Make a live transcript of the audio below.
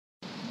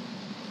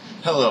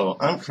Hello,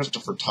 I'm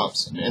Christopher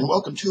Thompson, and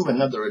welcome to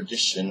another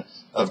edition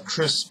of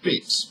Chris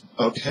Speaks.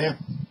 Okay,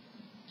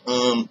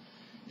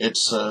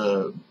 it's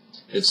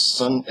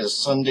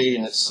Sunday,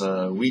 and it's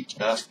a week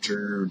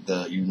after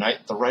the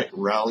Unite the Right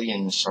rally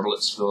in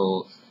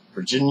Charlottesville,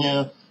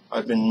 Virginia.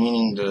 I've been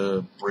meaning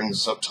to bring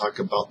this up, talk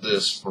about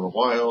this for a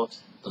while,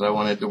 but I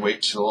wanted to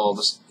wait till all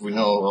this, we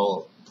know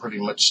all pretty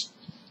much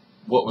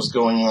what was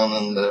going on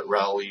in the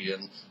rally,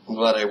 and I'm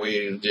glad I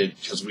waited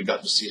because we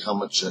got to see how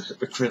much a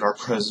hypocrite our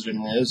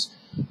president is.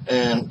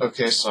 And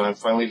okay, so I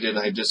finally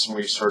did some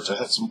research. I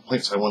had some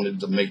points I wanted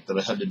to make that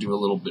I had to do a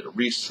little bit of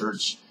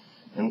research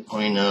and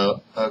point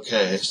out.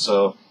 Okay,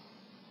 so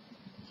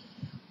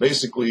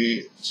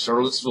basically,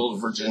 Charlottesville,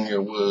 Virginia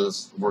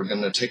we're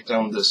going to take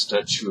down this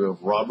statue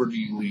of Robert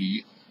E.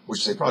 Lee,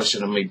 which they probably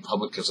should have made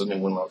public because then they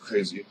went all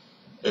crazy,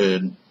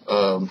 and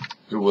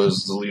who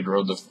was the leader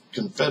of the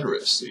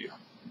Confederacy.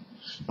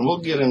 And we'll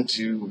get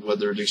into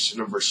whether they should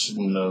have or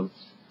shouldn't have,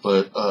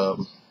 but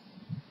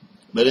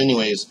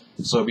anyways,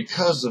 so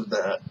because of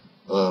that,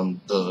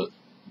 the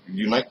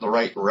Unite the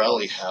Right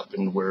rally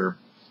happened where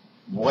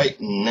white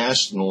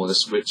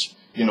nationalists, which,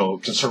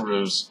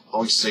 conservatives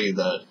always say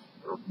that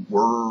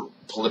we're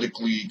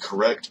politically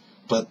correct,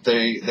 but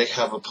they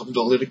have a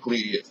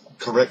politically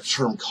correct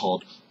term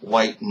called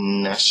white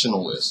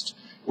nationalist,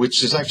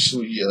 which is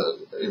actually,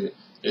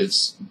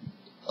 it's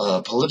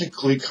a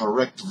politically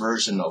correct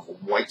version of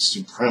white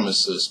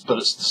supremacists, but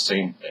it's the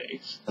same thing.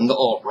 And the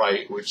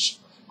alt-right, which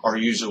are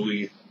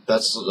usually,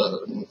 that's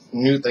a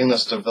new thing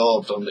that's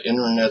developed on the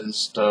internet and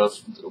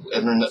stuff. The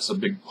internet's a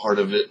big part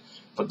of it,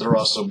 but they're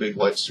also big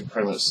white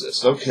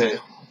supremacists. Okay,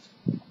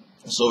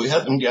 so we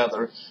had them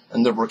gather,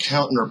 and there were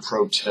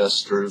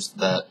counter-protesters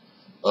that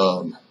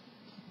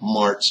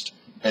marched,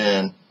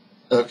 and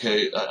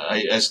okay,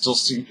 I still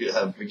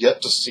have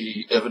yet to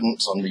see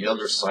evidence on the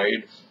other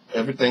side.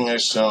 Everything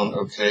I've shown,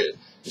 okay,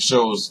 it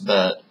shows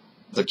that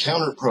the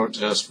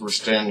counter-protests were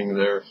standing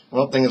there.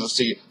 One thing is to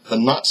see the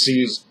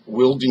Nazis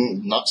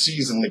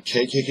and the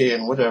KKK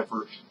and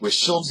whatever, with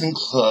shields and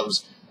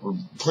clubs, were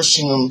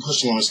pushing them,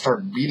 and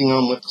started beating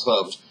them with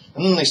clubs.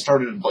 And then they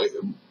started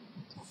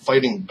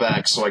fighting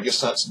back, so I guess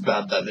that's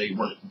bad that they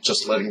weren't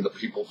just letting the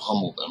people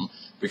pummel them,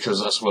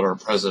 because that's what our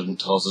president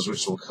tells us,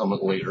 which will come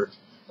later.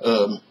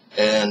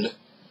 And,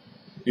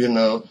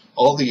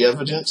 all the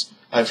evidence,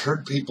 I've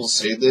heard people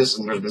say this,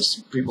 and there's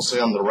been people say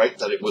on the right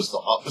that it was the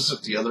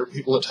opposite, the other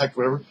people attacked,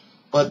 whatever,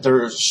 but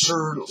there's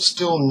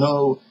still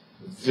no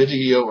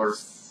video or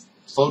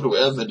photo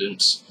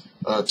evidence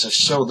to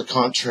show the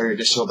contrary,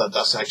 to show that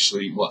that's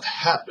actually what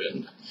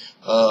happened.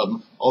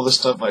 All the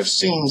stuff I've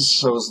seen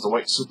shows the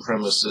white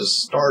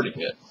supremacists starting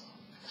it.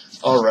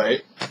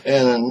 Alright,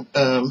 and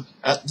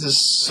at this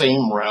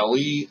same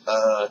rally,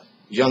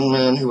 young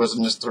man who was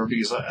in his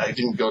 30s, I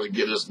didn't go to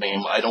get his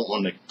name. I don't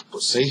want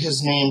to say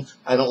his name.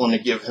 I don't want to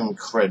give him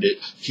credit.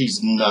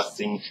 He's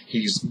nothing.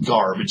 He's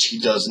garbage. He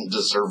doesn't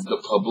deserve the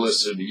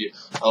publicity.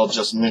 I'll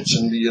just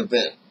mention the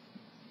event.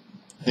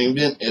 The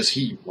event is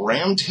he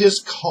rammed his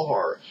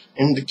car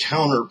into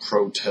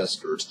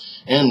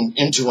counter-protesters and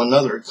into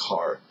another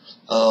car,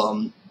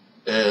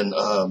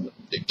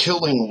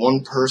 killing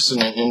one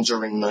person and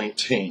injuring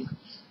 19.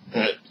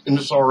 And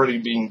it's already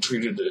being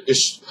treated,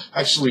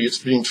 it's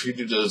being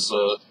treated as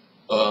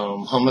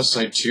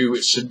homicide too.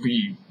 It should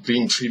be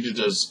being treated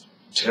as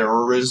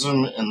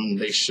terrorism, and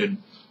they should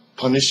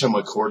punish him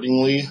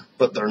accordingly,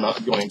 but they're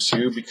not going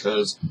to,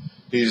 because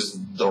he's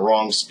the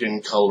wrong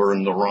skin color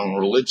and the wrong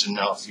religion.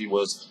 Now, if he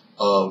was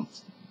a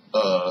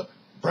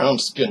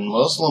brown-skinned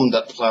Muslim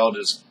that plowed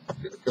his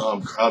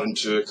crowd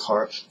into a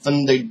car,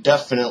 then they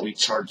definitely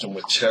charge him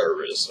with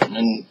terrorism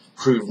and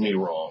prove me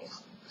wrong.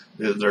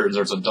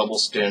 There's a double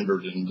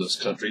standard in this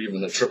country,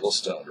 even a triple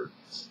standard.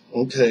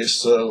 Okay,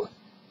 so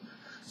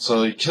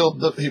he killed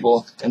the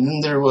people, and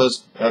then there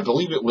was, I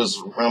believe it was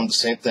around the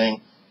same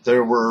thing,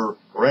 there were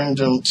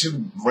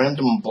two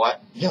random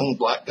young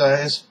black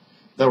guys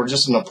that were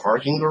just in a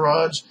parking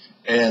garage,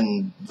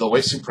 and the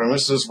white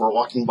supremacists were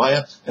walking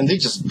by, and they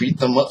just beat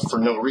them up for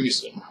no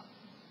reason.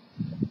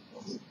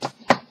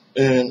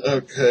 And,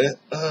 okay,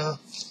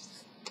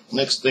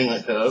 next thing I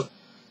have,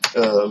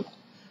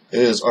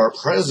 is our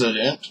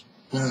president.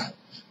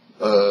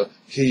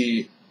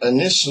 He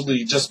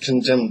initially just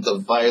condemned the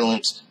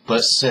violence,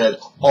 but said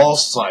all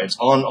sides,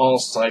 on all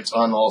sides,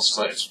 on all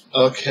sides.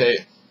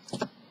 Okay.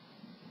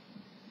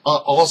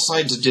 All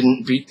sides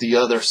didn't beat the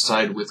other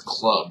side with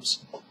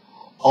clubs.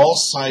 All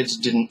sides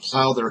didn't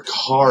plow their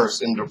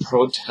cars into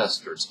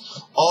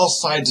protesters. All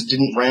sides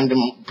didn't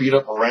beat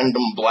up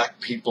random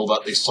black people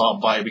that they saw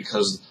by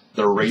because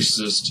they're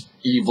racist,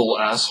 evil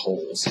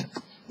assholes.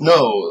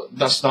 No,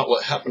 that's not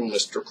what happened,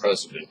 Mr.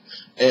 President.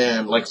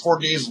 And like 4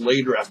 days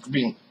later, after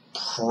being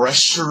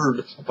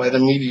pressured by the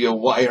media,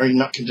 why are you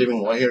not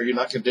condemning? Why are you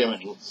not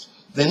condemning?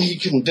 Then he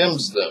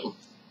condemns them.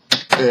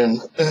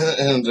 And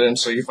then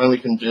so he finally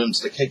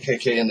condemns the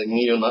KKK and the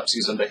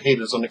neo-Nazis, and the hate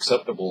is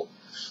unacceptable.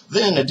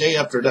 Then a day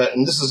after that,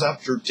 and this is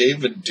after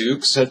David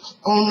Duke said,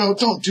 "Oh no,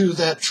 don't do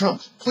that,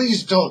 Trump.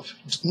 Please don't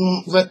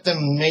let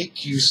them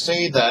make you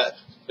say that."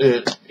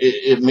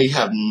 it may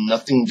have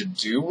nothing to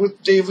do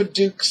with David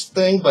Duke's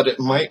thing, but it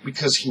might,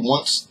 because he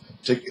wants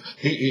to.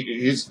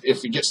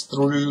 If he gets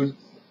through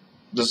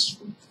this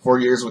 4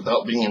 years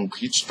without being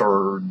impeached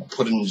or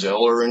put in jail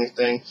or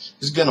anything,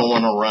 he's gonna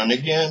want to run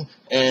again,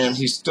 and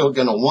he's still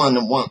gonna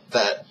want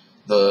that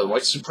the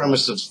white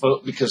supremacists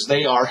vote, because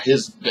they are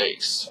his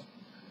base.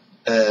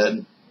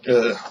 And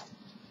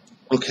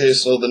okay,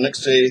 so the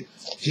next day,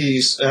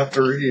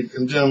 after he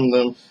condemned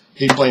them,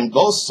 he blamed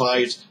both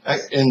sides,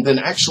 and then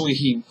actually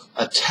he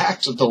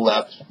attacked the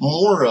left,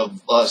 more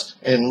of us,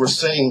 and we're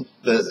saying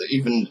that,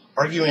 even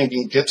arguing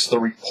against the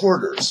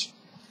reporters.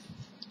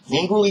 He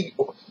angrily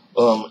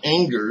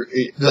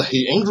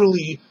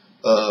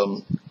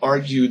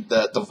argued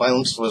that the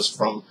violence was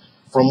from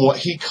what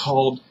he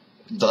called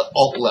the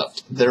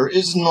alt-left. There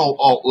is no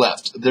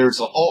alt-left. There's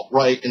an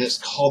alt-right, and it's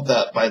called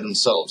that by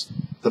themselves.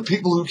 The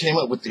people who came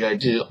up with the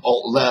idea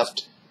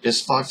alt-left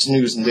is Fox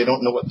News, and they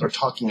don't know what they're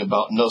talking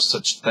about. No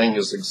such thing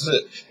as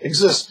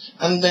exists.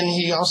 And then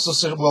he also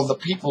said, well, the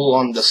people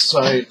on the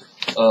side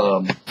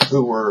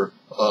who were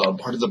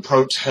part of the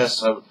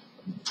protests,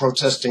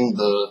 protesting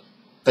the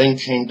thing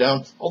came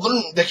down. Well,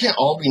 they can't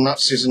all be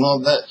Nazis and all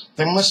that.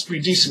 They must be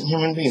decent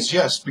human beings.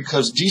 Yes,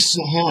 because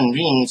decent human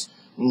beings,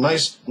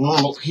 nice,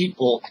 normal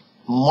people,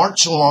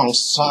 march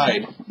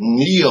alongside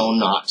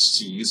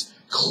neo-Nazis,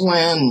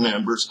 Klan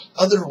members,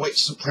 other white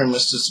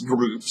supremacist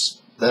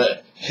groups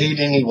that hate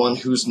anyone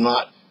who's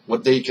not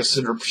what they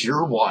consider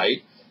pure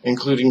white,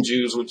 including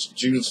Jews,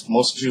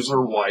 most Jews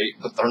are white,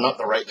 but they're not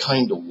the right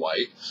kind of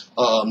white.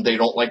 They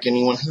don't like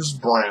anyone who's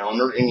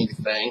brown or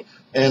anything.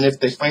 And if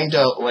they find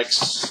out, like,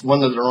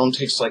 one of their own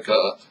takes, like,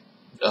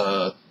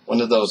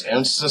 one of those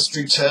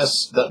ancestry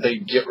tests that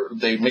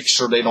they make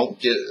sure they don't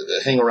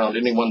hang around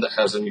anyone that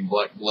has any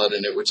black blood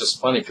in it, which is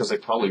funny because they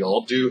probably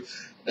all do.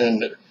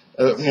 And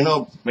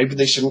maybe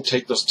they shouldn't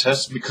take those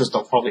tests, because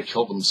they'll probably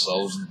kill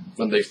themselves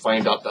when they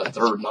find out that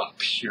they're not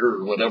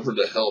pure, whatever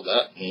the hell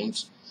that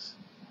means.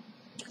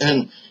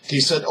 And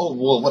he said, oh,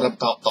 well, what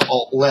about the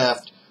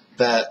alt-left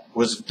that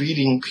was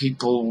beating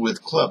people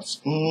with clubs?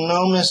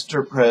 No,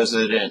 Mr.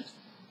 President.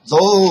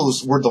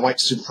 Those were the white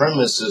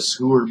supremacists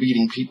who were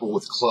beating people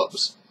with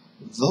clubs.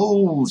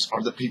 Those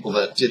are the people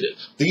that did it.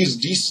 These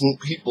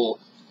decent people,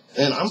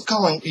 and I'm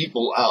calling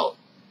people out,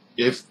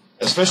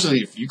 especially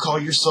if you call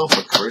yourself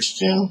a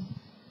Christian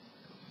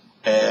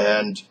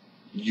and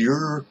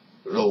you're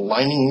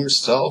aligning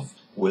yourself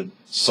with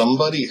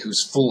somebody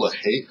who's full of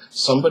hate,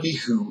 somebody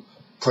who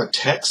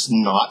protects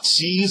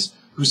Nazis,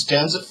 who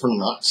stands up for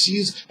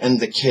Nazis and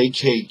the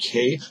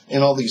KKK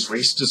and all these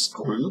racist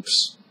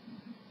groups,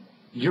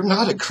 you're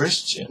not a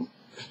Christian.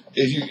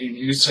 If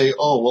you say,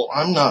 oh, well,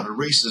 I'm not a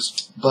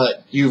racist,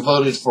 but you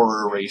voted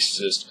for a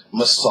racist,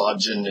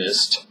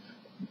 misogynist,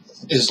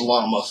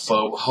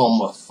 Islamophobe,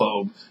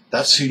 homophobe.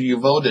 That's who you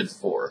voted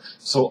for.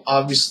 So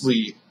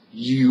obviously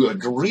you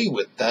agree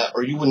with that,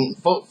 or you wouldn't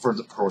vote for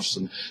the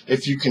person.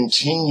 If you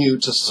continue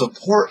to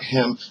support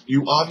him,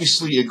 you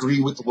obviously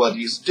agree with what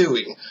he's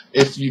doing.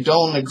 If you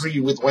don't agree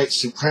with white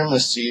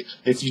supremacy,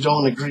 if you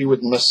don't agree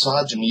with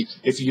misogyny,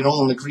 if you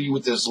don't agree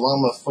with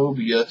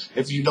Islamophobia,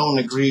 if you don't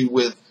agree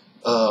with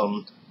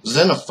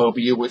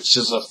xenophobia, which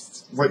is a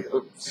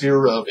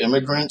fear of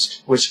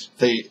immigrants, which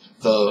the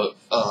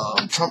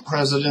Trump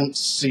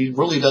presidency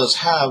really does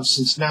have,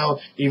 since now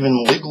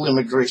even legal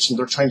immigration,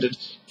 they're trying to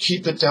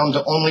keep it down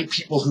to only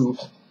people who,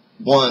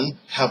 1,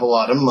 have a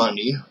lot of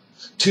money,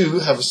 2,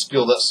 have a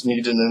skill that's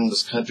needed in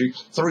this country,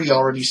 3,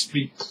 already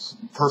speak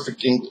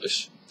perfect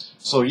English.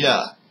 So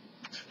yeah,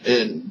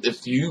 and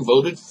if you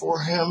voted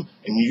for him,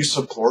 and you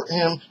support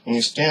him, and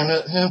you stand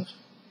at him,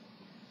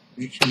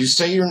 you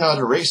say you're not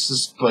a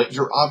racist, but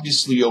you're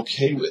obviously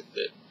okay with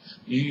it.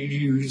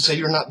 You say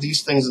you're not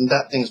these things and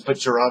that things,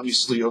 but you're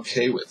obviously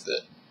okay with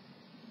it.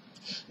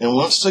 And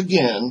once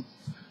again,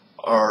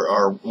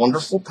 our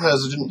wonderful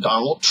president,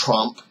 Donald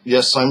Trump,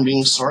 yes, I'm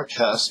being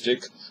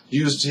sarcastic,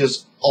 used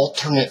his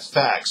alternate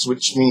facts,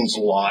 which means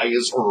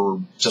lies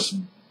or just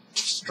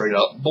straight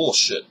up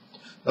bullshit.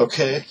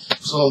 Okay?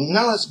 So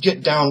now let's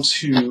get down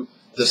to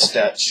the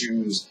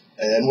statues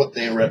and what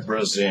they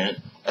represent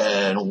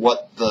and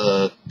what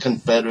the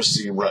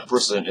Confederacy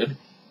represented.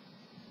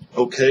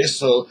 Okay,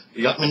 so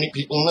you got many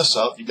people in the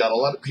South, you got a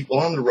lot of people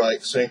on the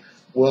right saying,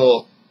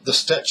 well, the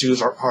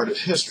statues are part of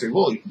history.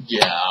 Well,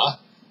 yeah,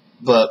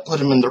 but put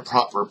them in their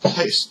proper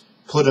place.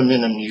 Put them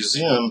in a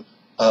museum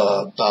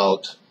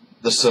about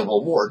the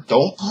Civil War.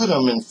 Don't put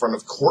them in front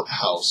of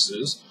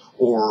courthouses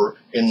or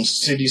in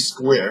city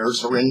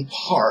squares or in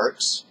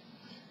parks.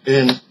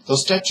 And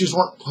those statues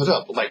weren't put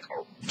up like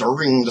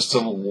during the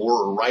Civil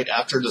War or right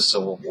after the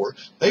Civil War.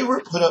 They were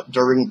put up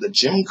during the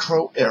Jim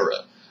Crow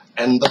era.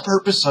 And the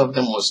purpose of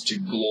them was to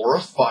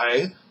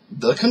glorify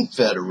the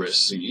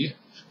Confederacy,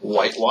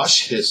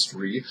 whitewash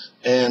history,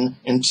 and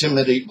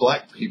intimidate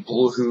black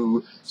people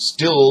who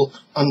still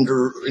in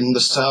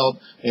the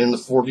South in the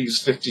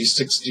 40s,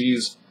 50s,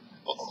 60s,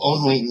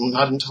 only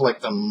not until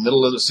like the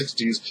middle of the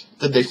 60s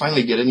did they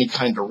finally get any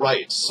kind of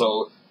rights.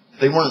 So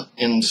they weren't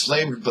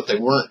enslaved, but they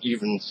weren't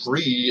even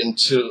free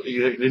until, they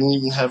didn't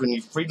even have any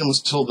freedoms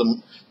till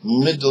the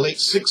mid to late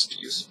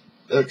 60s.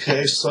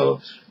 Okay,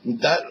 so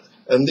that,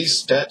 and these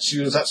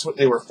statues, that's what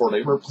they were for.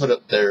 They were put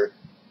up there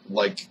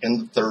like in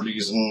the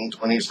 30s and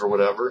 20s or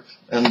whatever.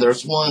 And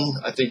there's one,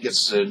 I think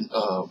it's in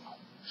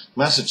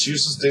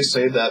Massachusetts, they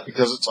say that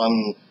because it's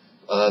on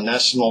a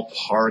national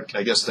park,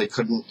 I guess they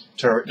couldn't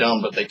tear it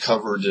down, but they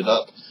covered it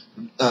up.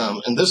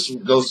 And this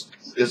goes,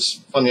 it's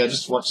funny, I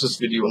just watched this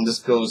video, and this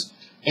goes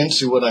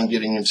into what I'm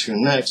getting into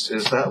next,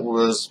 is that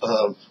was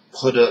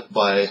put up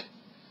by,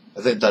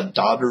 I think, the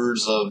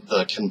Daughters of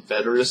the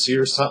Confederacy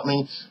or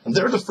something. And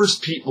they're the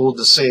first people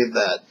to say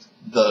that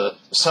the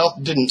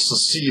South didn't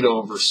secede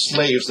over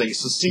slaves, they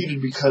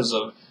seceded because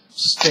of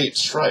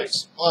states'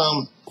 rights.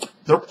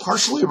 They're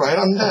partially right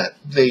on that.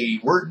 They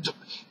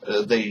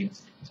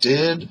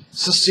did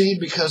secede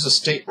because of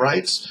state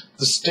rights.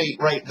 The state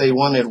right they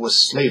wanted was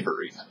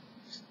slavery.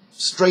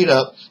 Straight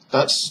up,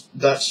 that's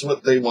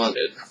what they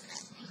wanted.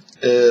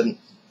 And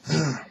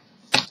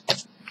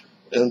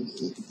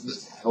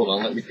hold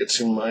on, let me get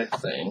to my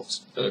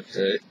things.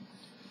 Okay.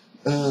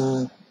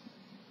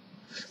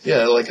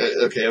 Yeah,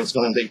 okay, I was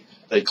going to,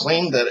 they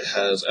claim that it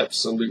has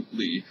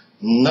absolutely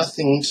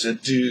nothing to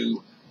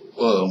do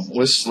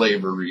with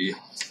slavery.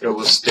 It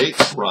was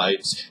states'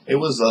 rights. It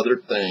was other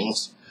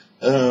things.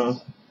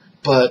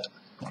 But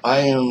I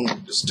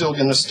am still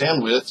going to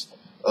stand with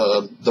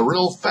the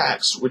real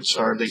facts, which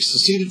are they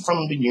seceded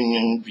from the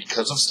Union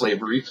because of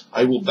slavery.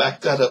 I will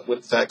back that up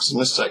with facts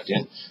in a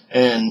second.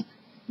 And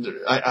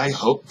I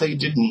hope they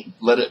didn't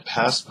let it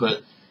pass,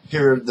 but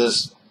here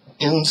this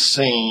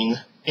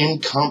insane,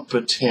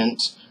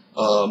 incompetent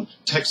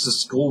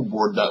Texas school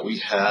board that we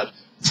had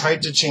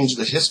tried to change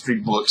the history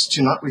books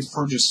to not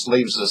refer to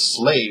slaves as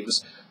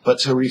slaves, but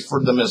to refer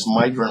them as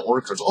migrant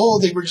workers. Oh,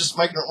 they were just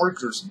migrant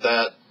workers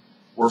that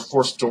were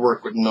forced to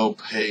work with no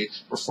pay,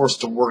 were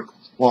forced to work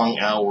long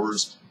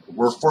hours,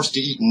 were forced to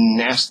eat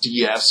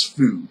nasty-ass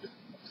food,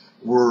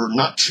 were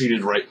not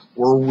treated right,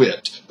 were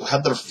whipped,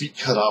 had their feet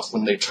cut off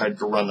when they tried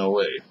to run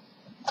away.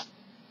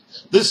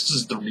 This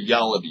is the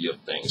reality of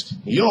things.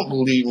 You don't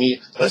believe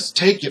me? Let's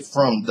take it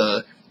from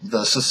the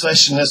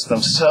secessionists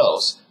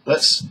themselves.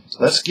 Let's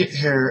get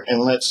here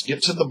and let's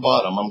get to the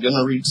bottom. I'm going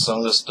to read some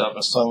of this stuff,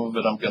 and some of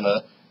it I'm going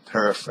to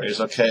paraphrase,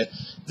 okay?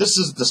 This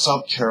is the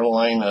South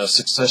Carolina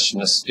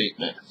secessionist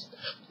statement.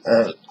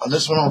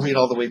 This one I'll read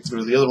all the way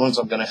through. The other ones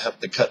I'm going to have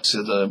to cut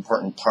to the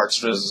important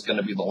parts. This is going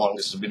to be the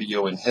longest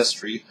video in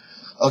history.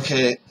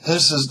 Okay,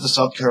 this is the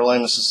South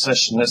Carolina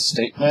secessionist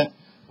statement.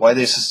 Why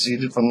they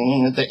seceded from the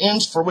Union. The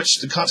ends for which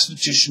the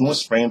Constitution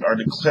was framed are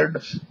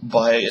declared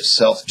by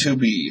itself to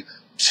be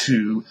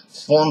to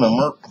form a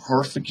more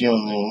perfect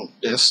union,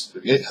 to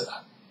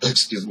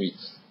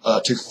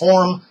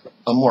form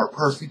a more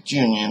perfect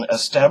union,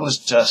 establish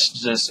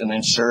justice and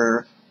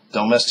ensure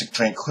domestic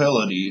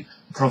tranquility,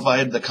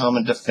 provide the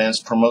common defense,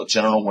 promote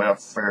general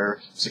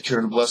welfare,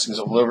 secure the blessings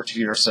of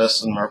liberty, or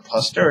citizen or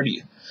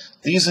posterity.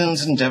 These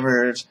ends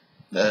endeavored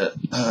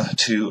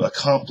to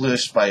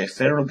accomplish by a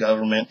federal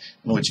government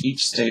in which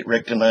each state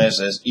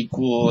recognized as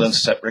equal and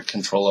separate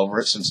control over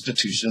its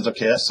institutions.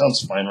 Okay, that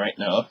sounds fine right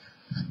now.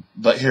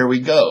 But here we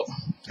go.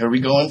 Here we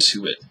go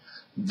into it.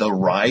 The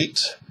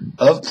right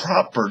of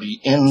property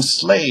in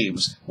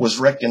slaves was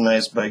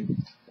recognized by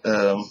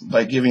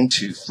giving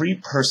to free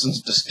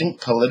persons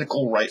distinct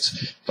political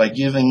rights, by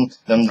giving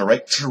them the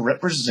right to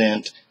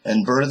represent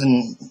and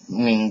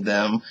burdening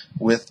them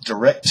with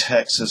direct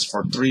taxes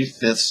for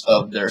 3/5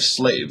 of their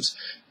slaves,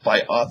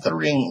 by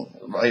authorizing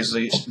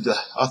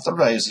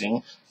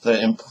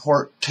the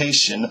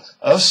importation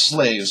of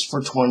slaves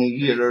for 20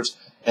 years,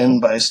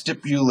 and by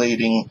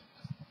stipulating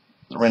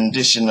the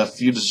rendition of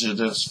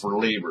fugitives for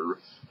labor.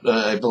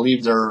 I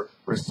believe they're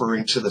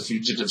referring to the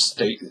fugitive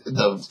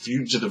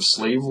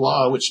slave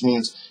law, which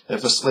means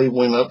if a slave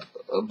went up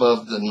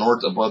above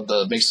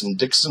the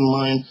Mason-Dixon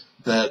line,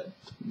 that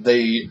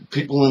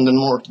people in the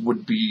North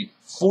would be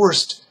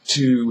forced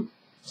to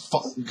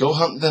go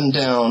hunt them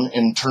down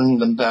and turn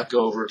them back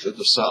over to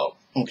the South.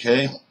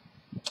 Okay?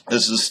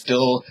 This is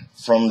still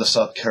from the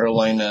South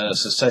Carolina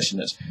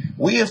secessionists.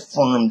 We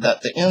affirm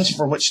that the ends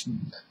for which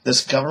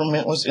this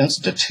government was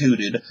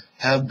instituted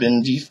have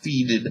been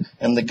defeated,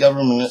 and the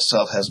government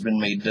itself has been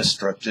made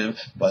destructive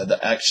by the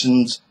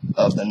actions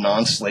of the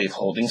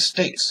non-slave-holding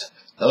states.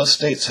 Those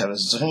states have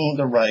assumed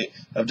the right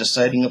of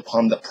deciding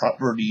upon the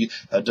property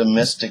of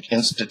domestic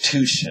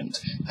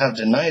institutions, have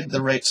denied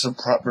the rights of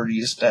property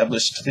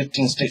established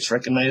 15 states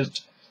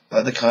recognized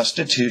by the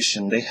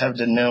Constitution. They have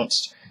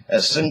denounced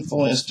as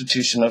sinful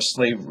institution of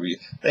slavery.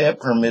 They have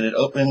permitted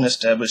open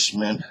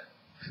establishment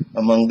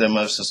among them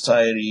of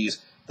societies,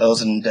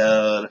 those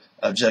endowed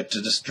object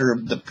to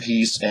disturb the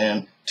peace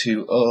and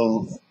to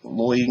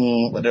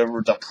alloying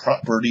whatever the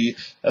property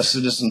of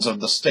citizens of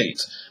the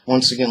states.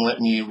 Once again, let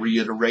me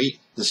reiterate,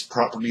 this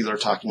property they're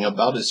talking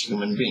about is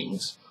human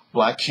beings,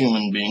 black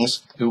human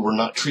beings who were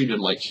not treated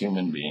like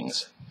human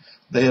beings.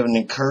 They have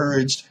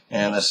encouraged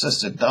and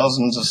assisted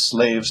thousands of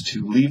slaves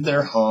to leave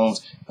their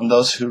homes, and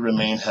those who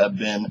remain have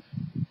been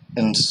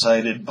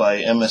incited by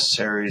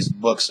emissaries,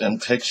 books,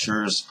 and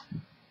pictures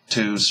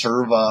to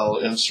servile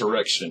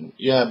insurrection.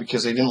 Yeah,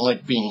 because they didn't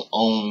like being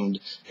owned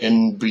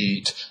and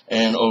beat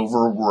and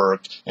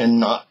overworked and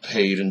not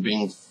paid and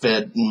being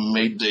fed and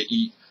made to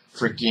eat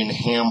freaking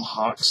ham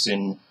hocks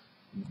and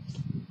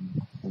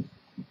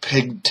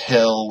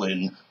pigtail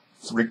and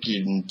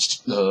freaking,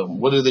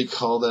 what do they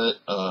call that?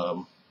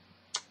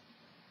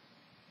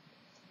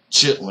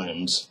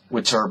 Chitlins,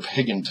 which are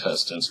pig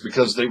intestines,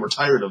 because they were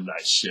tired of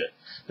that shit.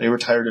 They were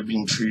tired of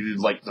being treated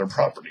like their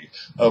property.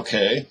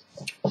 Okay,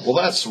 well,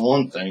 that's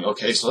one thing.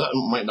 Okay, so that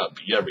might not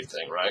be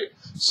everything, right?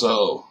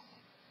 So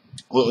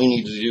what we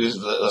need to do is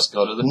let's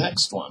go to the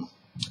next one.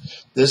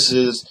 This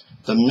is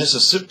the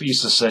Mississippi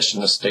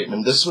secessionist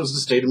statement. This was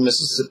the state of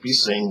Mississippi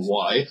saying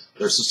why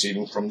they're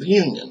seceding from the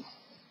Union.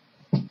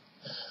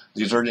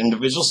 These are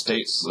individual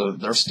states,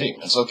 their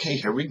statements. Okay,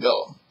 here we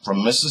go.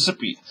 From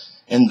Mississippi.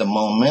 In the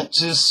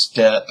momentous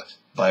step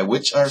by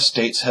which our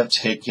states have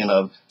taken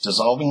of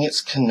dissolving its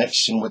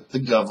connection with the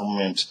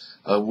government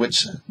of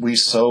which we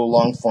so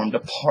long formed a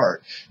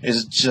part,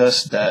 is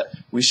just that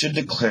we should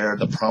declare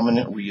the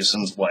prominent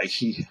reasons why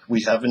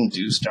we have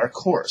induced our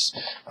course.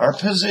 Our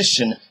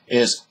position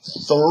is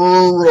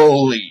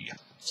thoroughly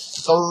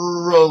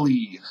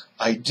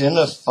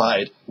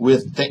identified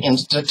with the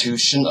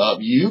institution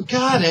of, you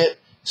got it,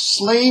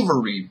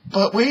 slavery.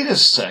 But wait a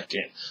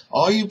second.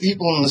 All you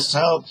people in the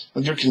South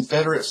with your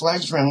Confederate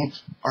flags running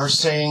are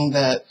saying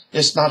that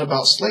it's not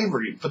about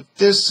slavery. But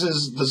this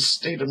is the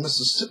state of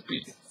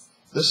Mississippi.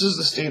 This is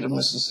the state of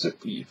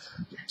Mississippi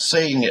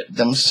saying it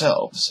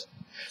themselves.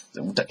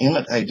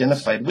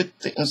 Identified with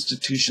the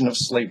institution of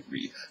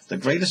slavery, the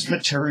greatest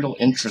material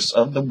interest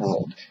of the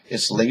world,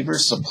 its labor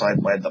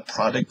supplied by the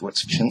product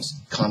which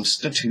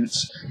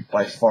constitutes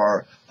by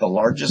far the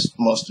largest,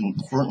 most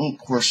important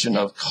portion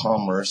of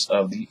commerce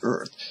of the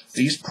earth.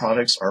 These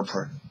products are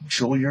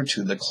peculiar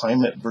to the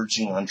climate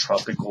verging on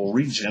tropical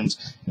regions,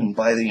 and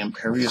by the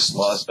imperious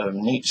laws of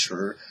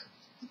nature,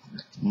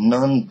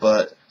 none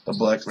but the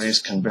black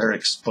race can bear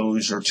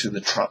exposure to the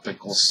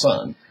tropical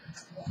sun.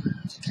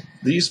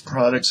 These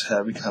products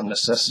have become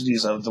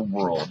necessities of the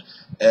world,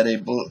 and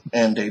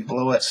a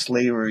blow at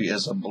slavery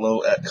is a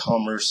blow at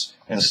commerce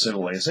and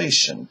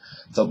civilization.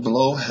 The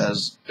blow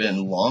has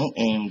been long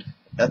aimed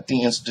at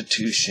the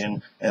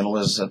institution and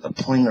was at the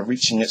point of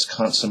reaching its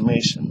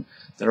consummation.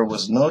 There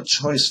was no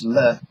choice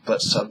left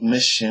but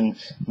submission,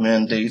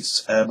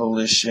 mandates,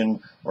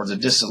 abolition, or the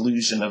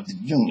dissolution of the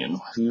Union,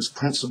 whose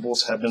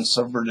principles have been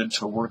subverted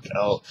to work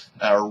out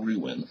our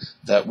ruin.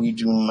 That we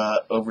do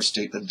not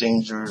overstate the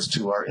dangers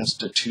to our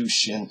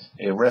institution,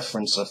 a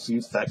reference a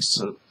few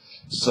facts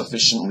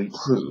sufficiently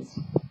prove.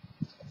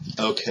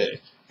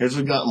 Okay, here's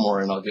we got more,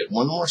 and I'll get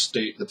one more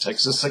state, the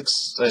Texas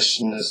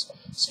secessionist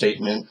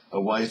statement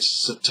of why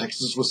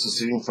Texas was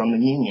seceding from the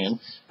Union.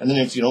 And then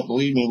if you don't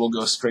believe me, we'll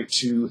go straight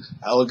to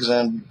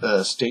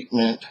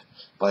statement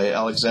by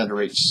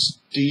Alexander H.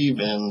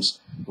 Stevens,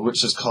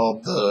 which is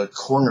called the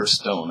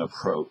cornerstone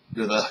approach,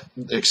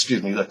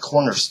 the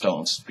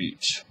cornerstone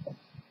speech.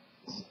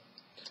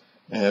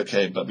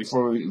 Okay, but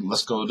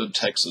let's go to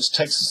Texas.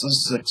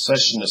 Texas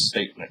secessionist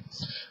statement.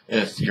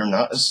 If you're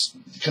not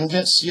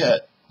convinced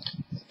yet,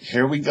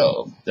 here we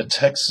go.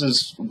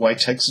 Why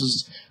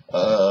Texas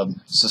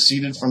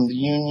seceded from the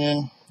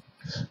Union.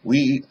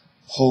 We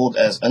hold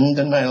as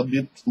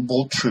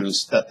undeniable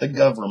truths that the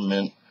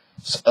government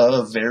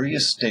of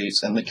various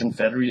states and the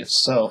Confederacy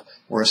itself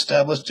were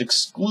established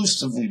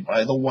exclusively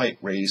by the white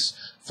race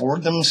for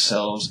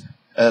themselves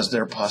as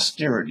their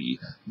posterity,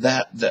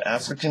 that the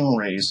African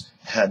race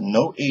had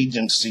no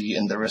agency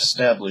in their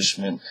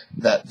establishment,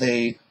 that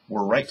they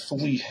were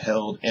rightfully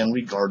held and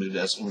regarded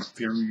as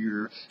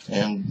inferior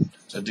and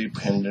a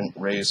dependent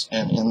race,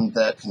 and in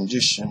that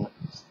condition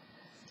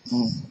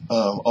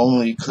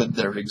only could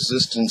their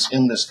existence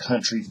in this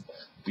country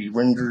be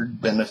rendered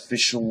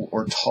beneficial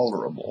or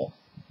tolerable.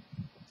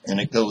 And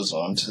it goes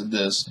on to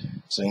this,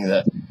 saying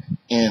that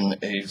in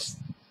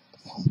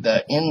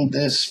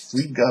this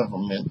free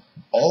government,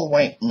 all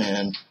white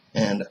men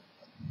and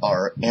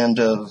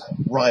of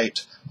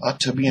right ought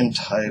to be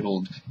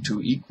entitled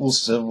to equal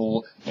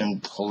civil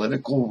and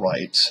political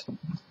rights,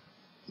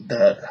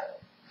 that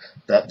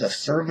the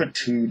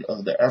servitude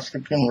of the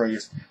African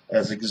race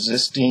as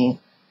existing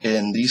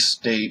in these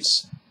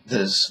states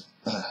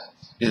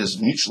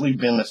is mutually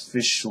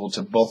beneficial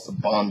to both the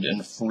bond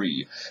and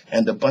free,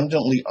 and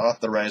abundantly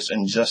authorized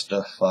and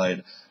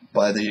justified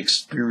by the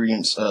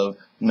experience of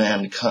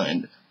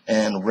mankind,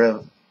 and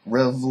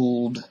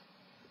revealed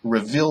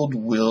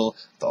will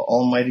the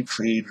Almighty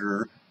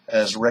Creator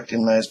as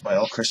recognized by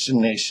all Christian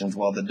nations,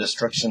 while the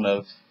destruction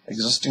of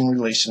existing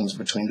relations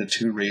between the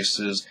two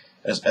races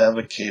as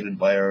advocated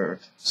by our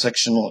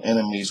sectional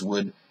enemies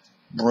would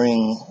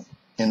bring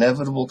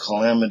inevitable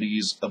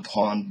calamities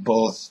upon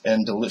both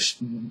and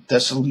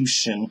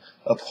dissolution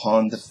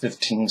upon the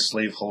 15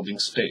 slaveholding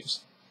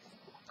states.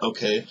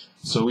 Okay,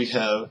 so we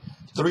have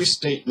 3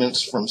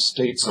 statements from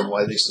states of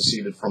why they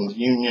seceded from the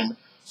Union.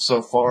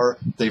 So far,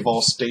 they've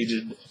all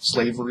stated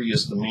slavery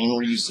is the main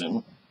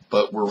reason.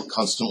 but we're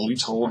constantly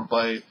told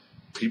by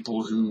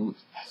people who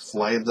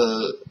fly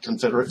the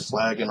Confederate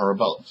flag and are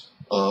about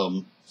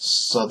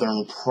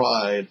Southern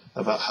pride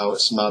about how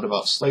it's not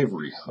about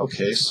slavery.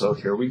 Okay, so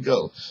here we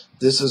go.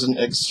 This is an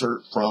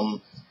excerpt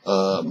from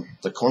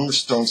the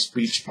Cornerstone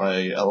speech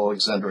by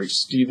Alexander H.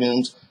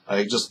 Stephens.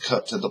 I just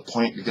cut to the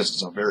point because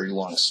it's a very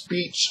long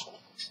speech.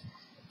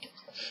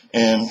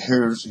 And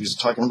he's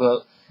talking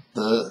about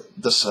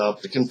the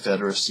South, the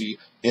Confederacy.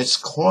 Its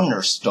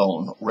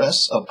cornerstone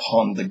rests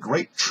upon the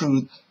great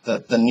truth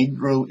that the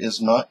Negro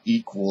is not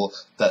equal,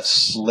 that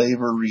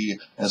slavery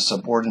and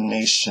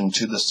subordination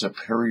to the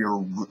superior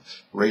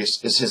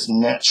race is his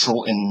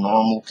natural and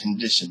normal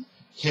condition.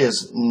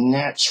 His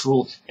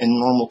natural and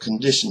normal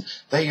condition.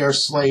 They are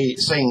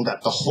saying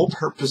that the whole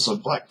purpose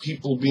of black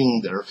people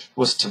being there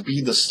was to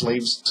be the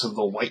slaves to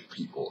the white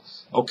people.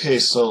 Okay,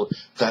 so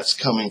that's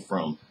coming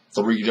from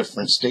 3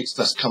 different states.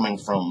 That's coming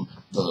from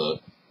the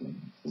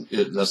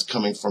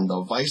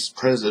vice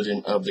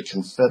president of the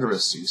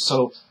Confederacy.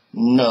 So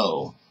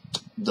no,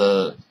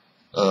 the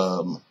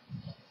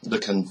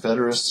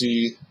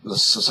Confederacy, the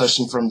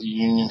secession from the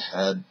Union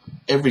had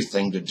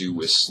everything to do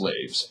with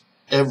slaves.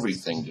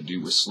 Everything to do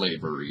with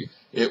slavery.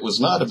 It was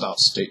not about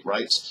state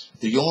rights.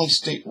 The only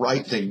state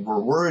right they were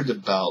worried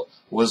about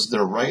was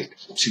their right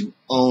to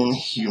own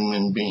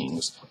human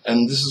beings.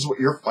 And this is what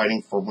you're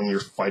fighting for when you're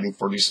fighting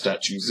for these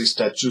statues. These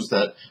statues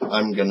that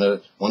I'm going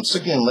to, once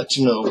again, let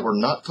you know were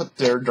not put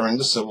there during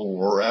the Civil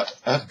War,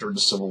 after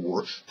the Civil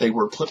War. They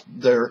were put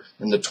there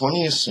in the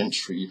 20th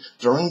century,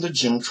 during the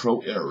Jim Crow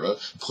era,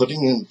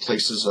 putting in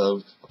places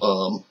of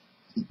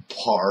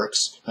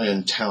parks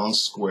and town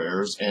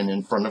squares and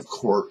in front of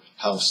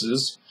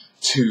courthouses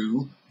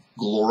to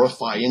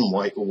glorify and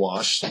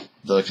whitewash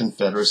the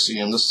Confederacy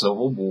and the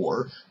Civil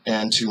War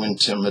and to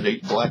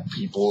intimidate black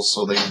people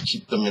so they would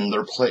keep them in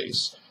their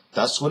place.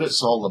 That's what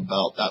it's all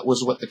about. That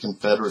was what the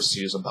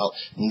Confederacy is about.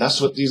 And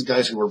that's what these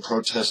guys who were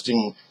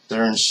protesting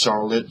there in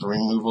Charlotte, the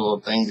removal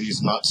of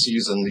these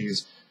Nazis and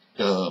these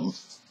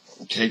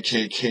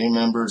KKK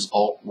members,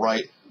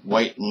 alt-right,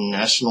 white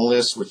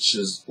nationalists, which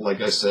is,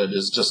 like I said,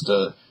 is just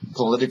a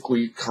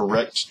politically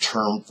correct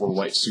term for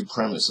white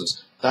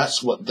supremacists.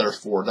 That's what they're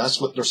for. That's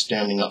what they're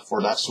standing up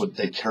for. That's what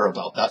they care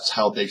about. That's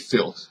how they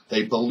feel.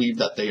 They believe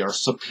that they are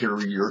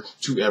superior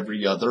to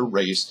every other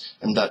race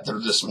and that they're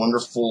this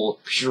wonderful,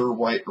 pure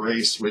white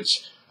race,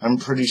 which I'm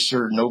pretty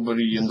sure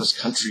nobody in this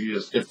country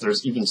is, if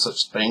there's even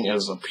such thing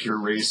as a pure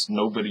race,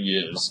 nobody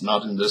is.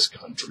 Not in this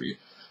country.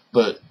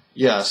 But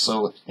yeah,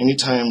 so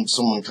anytime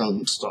someone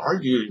comes to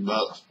argue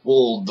about,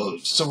 well, the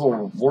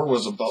Civil War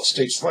was about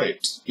states'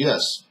 rights,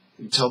 yes,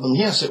 you tell them,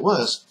 yes, it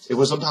was. It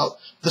was about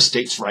the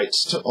states'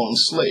 rights to own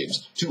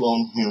slaves, to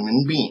own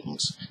human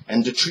beings,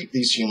 and to treat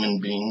these human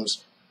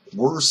beings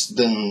worse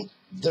than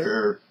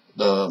their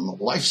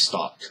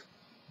livestock.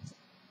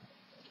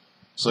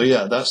 So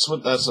yeah, that's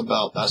what that's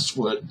about. That's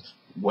what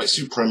white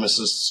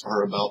supremacists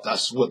are about.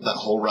 That's what that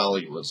whole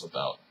rally was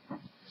about.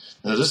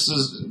 Now this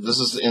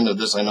is the end of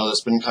this. I know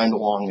it's been kind of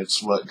long.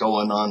 It's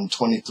going on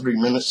 23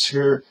 minutes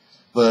here,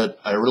 but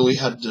I really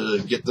had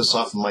to get this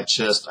off of my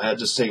chest. I had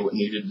to say what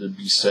needed to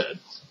be said.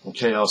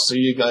 Okay, I'll see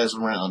you guys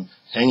around.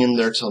 Hang in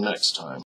there till next time.